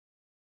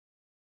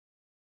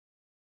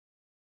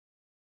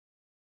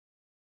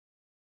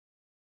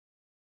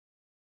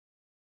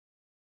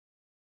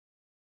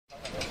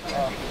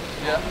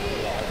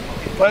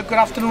Well, good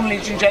afternoon,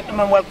 ladies and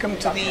gentlemen. Welcome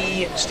to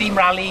the Steam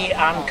Rally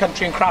and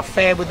Country and Craft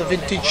Fair with the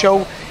Vintage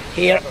Show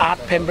here at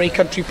Pembrey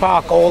Country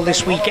Park all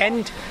this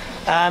weekend.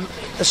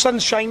 The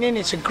sun's shining,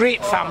 it's a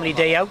great family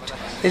day out.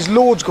 There's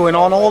loads going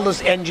on, all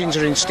the engines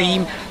are in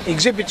steam, the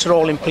exhibits are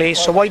all in place,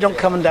 so why don't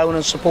come down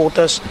and support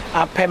us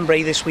at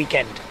Pembrey this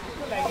weekend?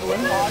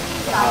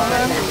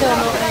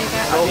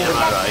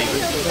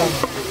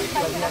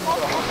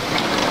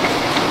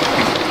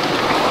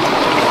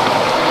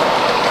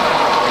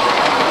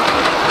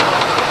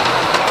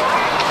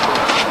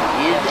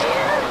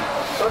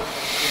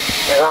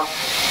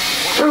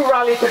 True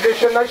rally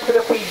tradition, nice bit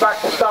of feedback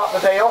to start the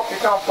day off. You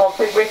can't fault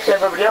it, wakes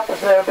everybody up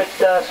as they're a bit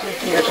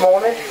sleepy this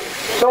morning.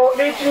 So,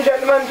 ladies and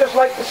gentlemen, just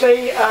like to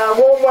say a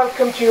warm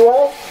welcome to you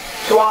all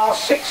to our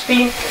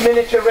 16th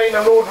miniature rain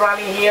and road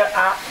rally here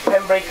at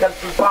Pembrey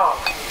Country Park.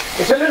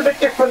 It's a little bit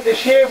different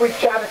this year. We've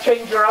had a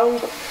change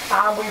around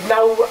and we've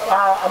now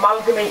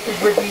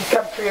amalgamated with the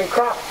Country and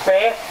Craft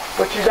Fair,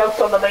 which is out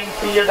on the main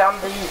field,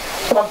 and the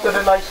Sponsored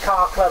and Nice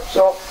Car Club.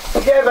 So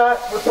together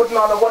we're putting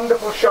on a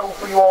wonderful show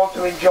for you all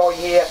to enjoy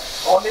here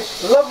on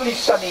this lovely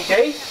sunny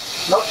day.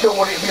 Not sure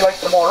what it'll be like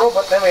tomorrow,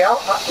 but there we are,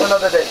 that's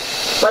another day.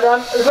 But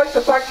I'd like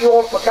to thank you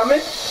all for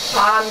coming,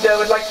 and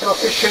we'd like to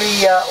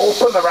officially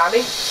open the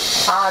rally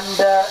and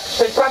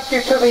say thank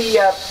you to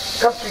the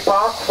Country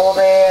Park for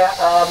their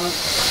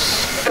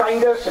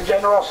kindness and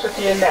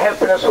generosity in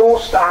helping us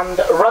host and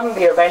run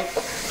the event,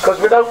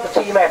 because without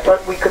the team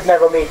effort we could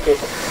never make it.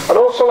 I'd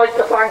also like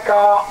to thank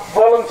our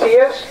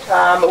volunteers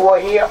who are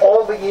here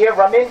all the year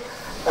running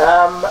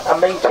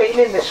and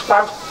maintaining this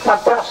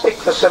fantastic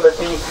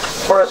facility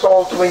for us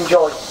all to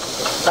enjoy.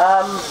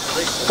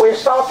 We're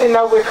starting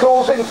now, we're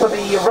closing for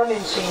the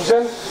running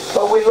season,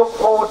 but we look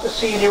forward to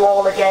seeing you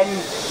all again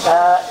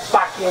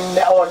back in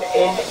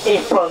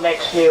April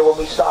next year when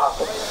we start.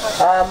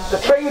 The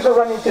trains are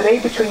running today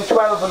between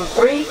 12 and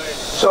 3,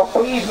 so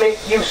please make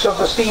use of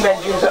the steam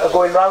engines that are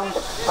going round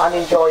and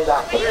enjoy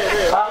that.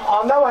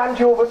 I'll now hand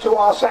you over to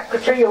our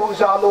secretary, who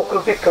is our local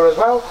vicar as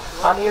well,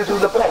 and he'll do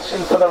the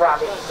blessing for the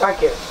rally.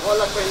 Thank you.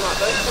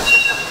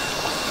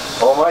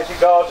 Almighty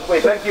God, we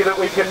thank you that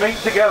we can meet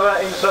together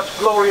in such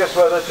glorious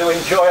weather to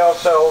enjoy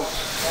ourselves,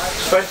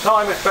 spend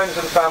time with friends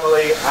and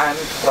family, and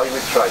play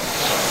with trains.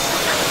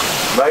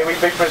 May we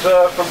be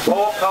preserved from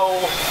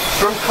portholes,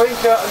 from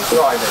clinker and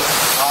dryness.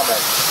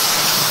 Amen.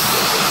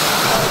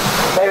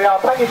 There we are,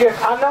 thank you, Jim.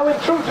 And now in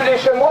true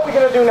tradition, what we're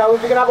going to do now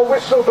is we're going to have a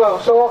whistle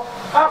blow. So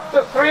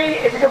after 3,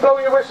 if you can blow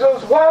your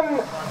whistles,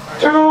 1,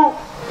 2,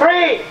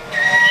 3.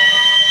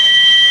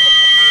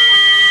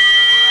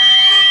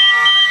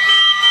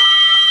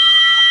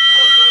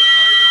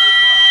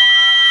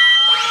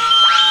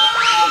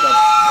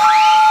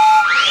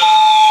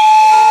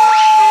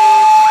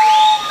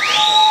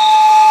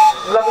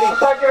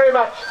 Thank you very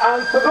much.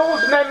 And for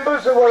those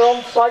members who are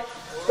on site,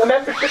 the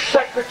membership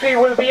secretary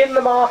will be in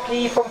the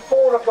marquee from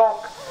 4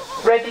 o'clock,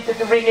 ready to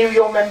renew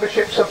your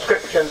membership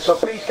subscription. So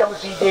please come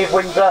and see Dave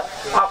Windsor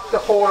after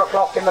 4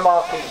 o'clock in the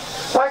marquee.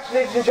 Thanks,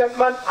 ladies and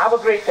gentlemen. Have a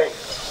great day.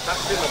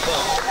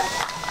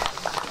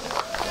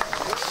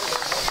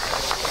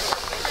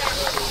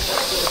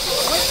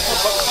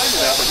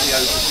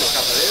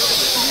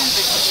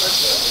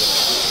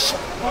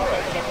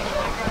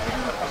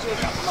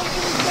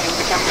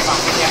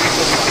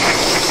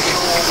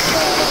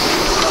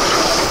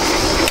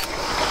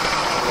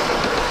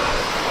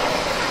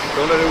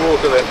 Don't let it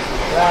water then.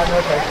 Yeah,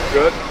 okay.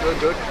 Good, good,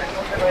 good.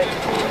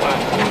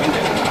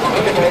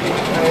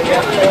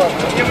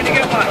 When you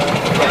get one.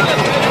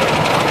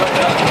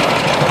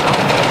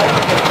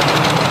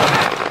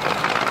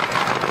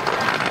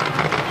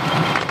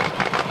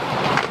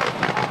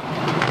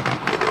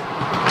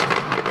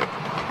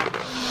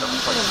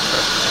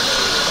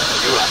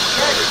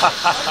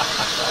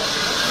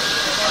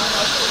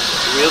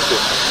 Wheels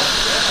good.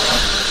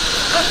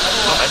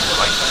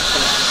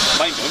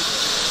 Mine do.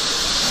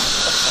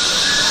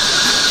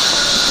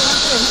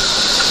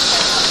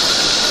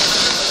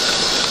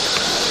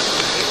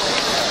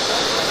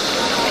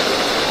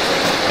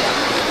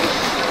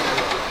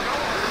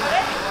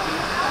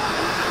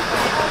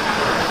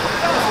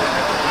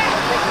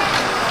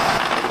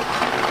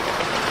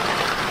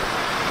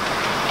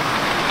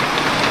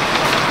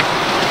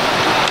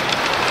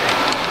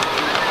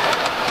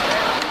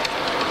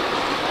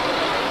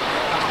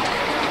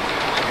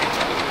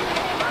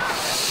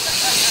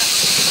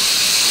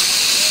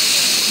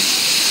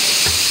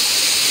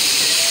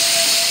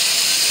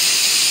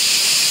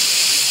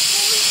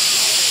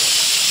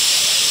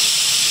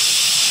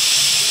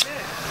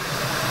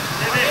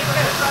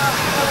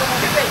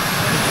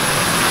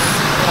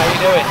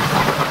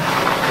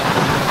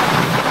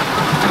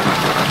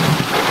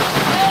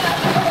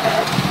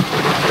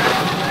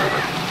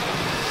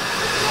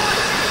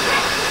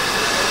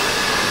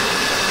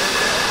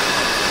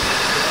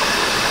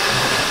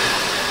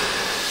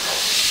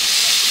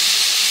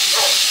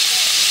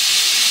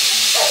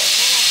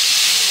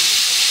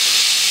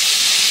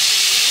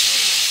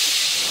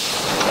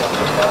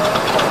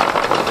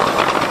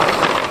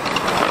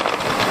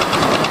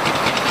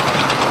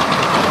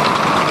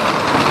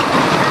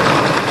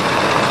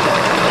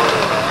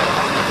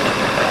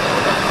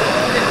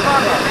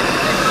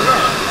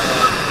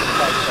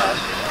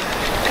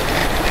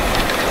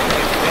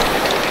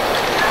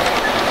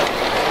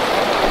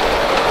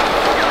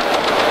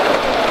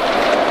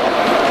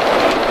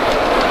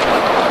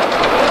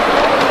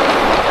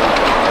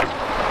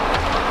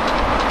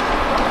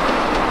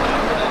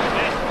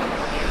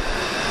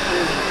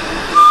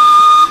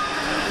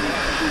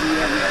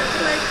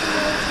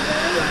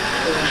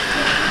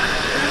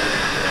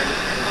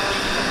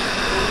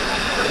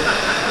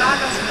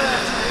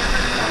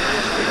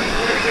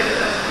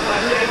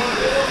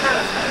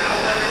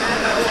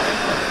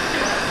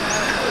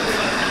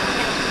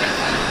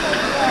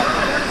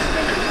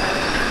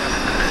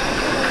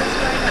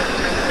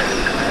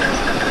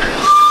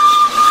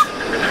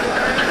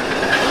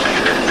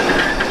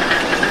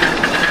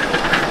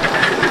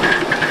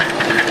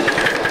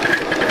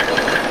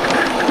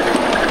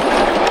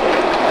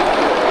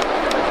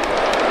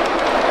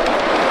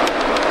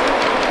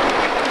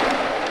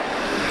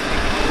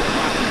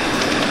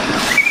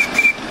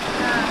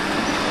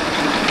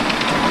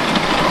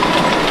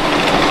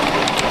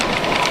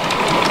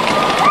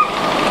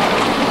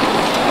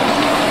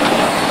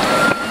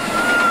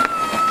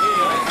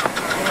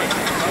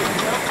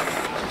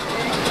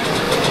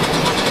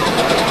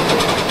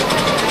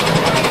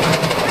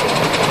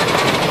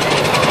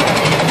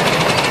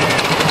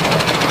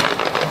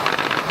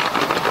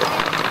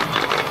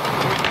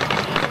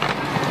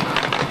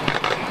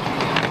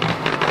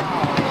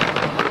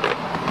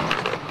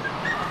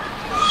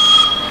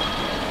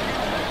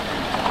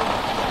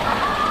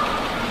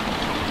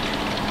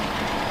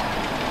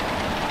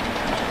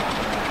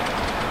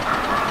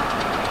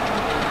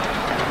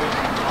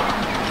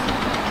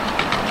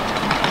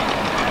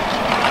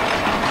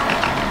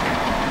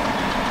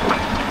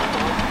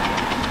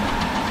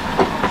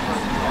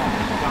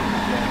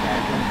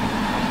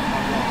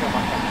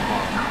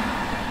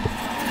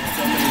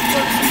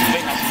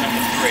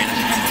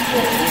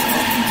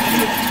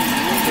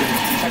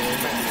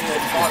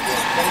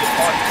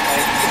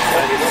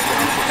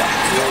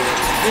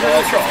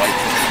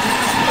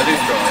 I did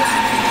try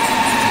it.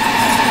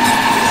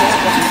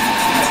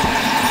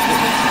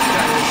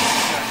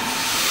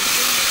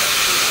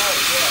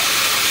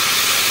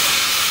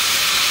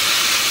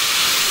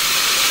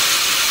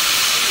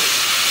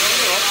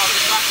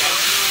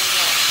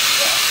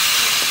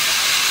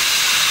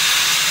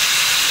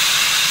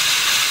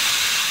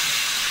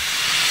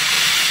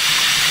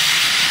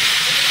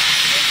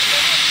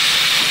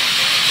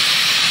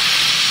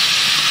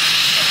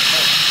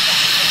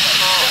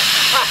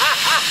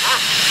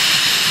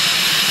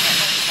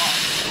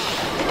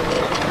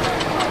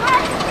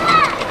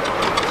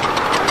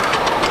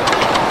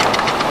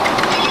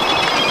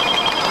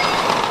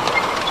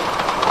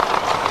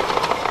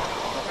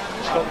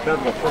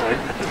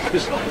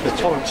 Because the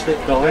torrent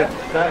slipped on it.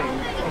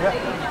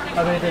 Yeah.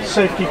 I mean, it's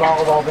safety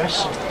valve on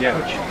this,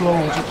 which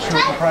blows at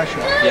certain pressure.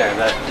 Yeah,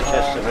 they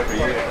test them every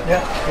year.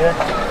 Yeah, yeah.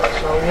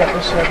 So yeah,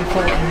 this is every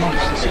 14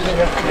 months. This is it.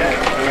 Yeah,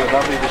 it's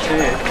lovely to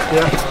see it.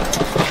 Yeah.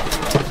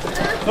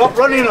 Not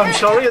running, I'm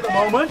sorry, at the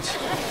moment.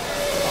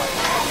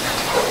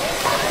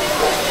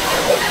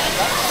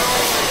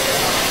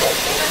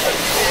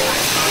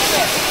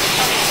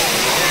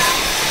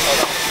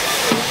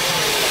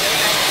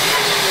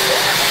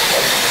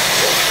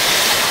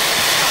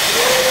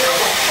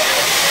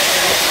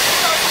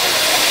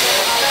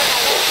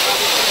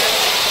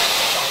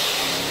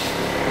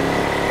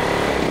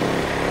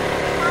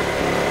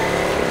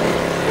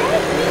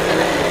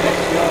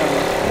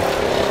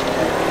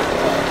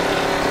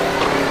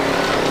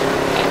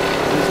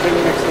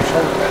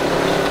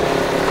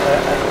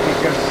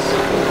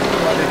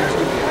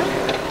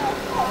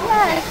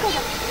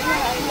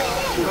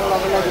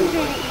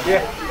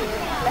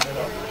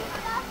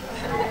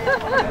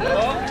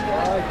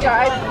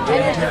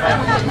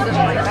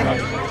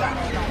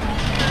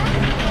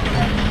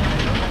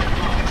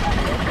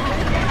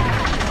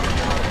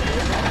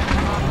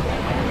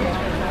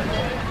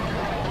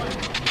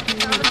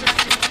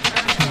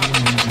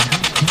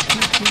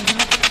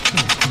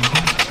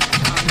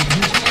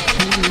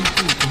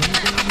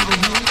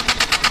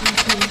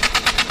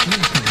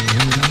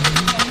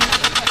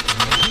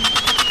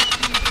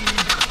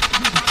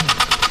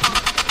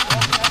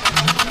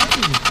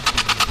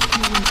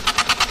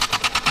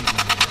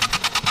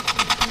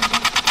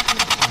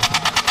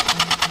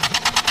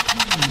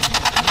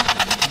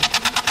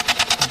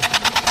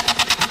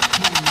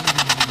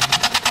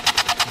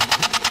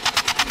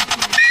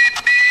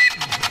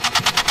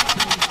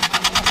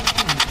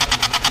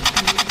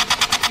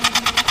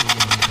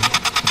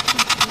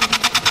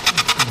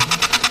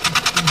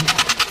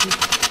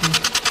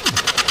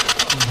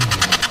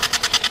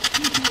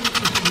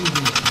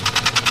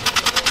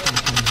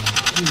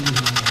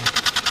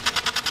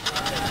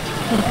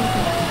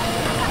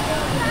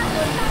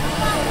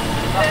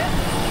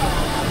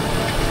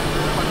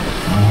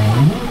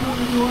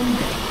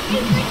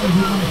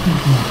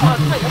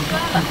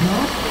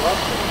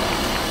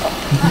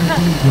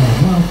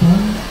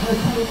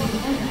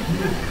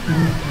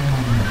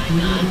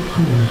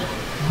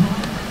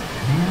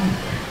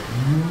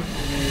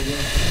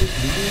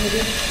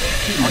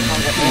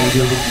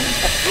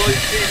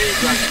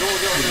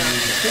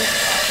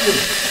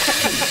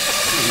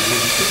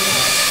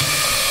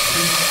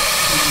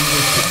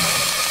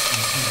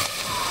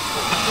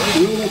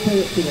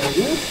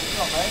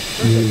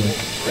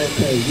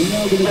 Okay, we're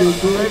now going to go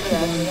through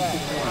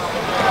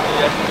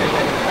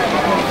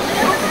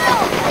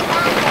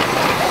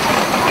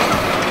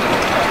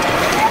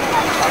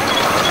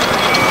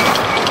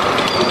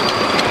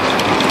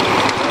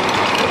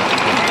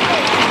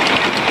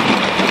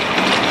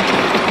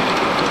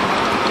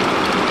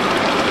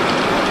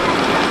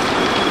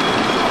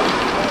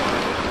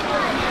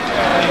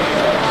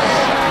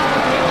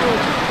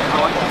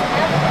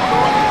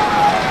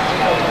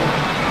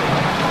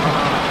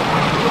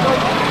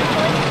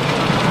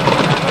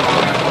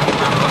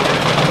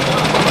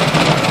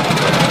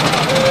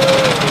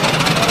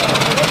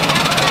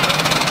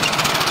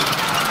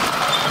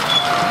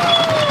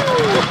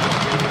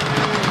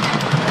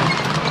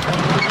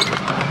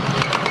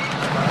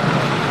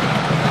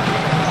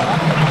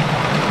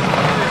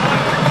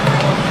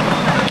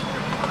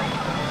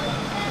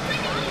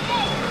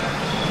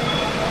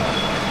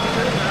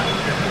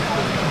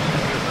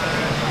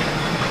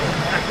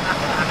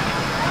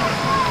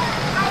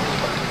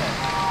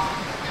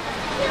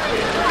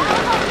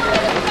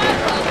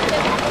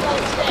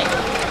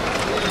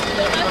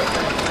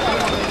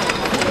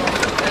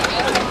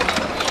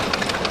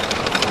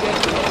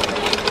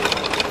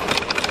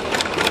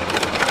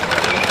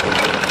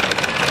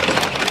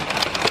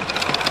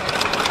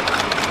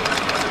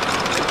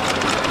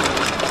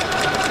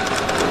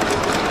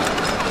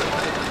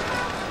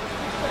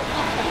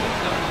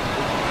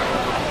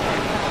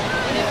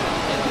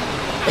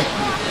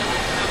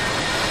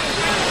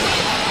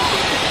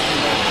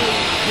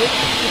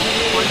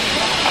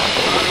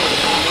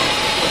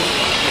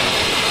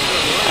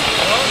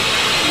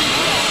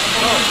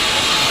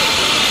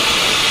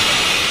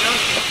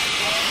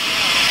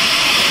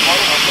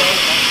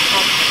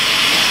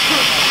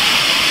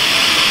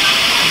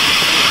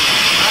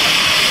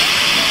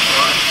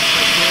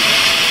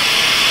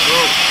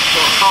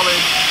solid.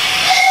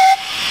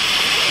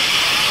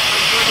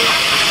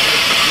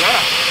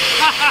 Yeah.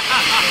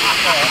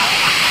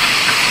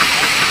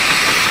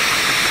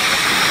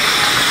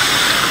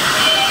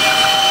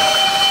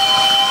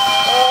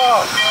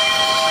 Oh,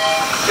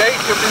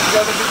 Jacob is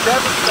going to be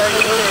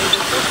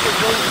devastated.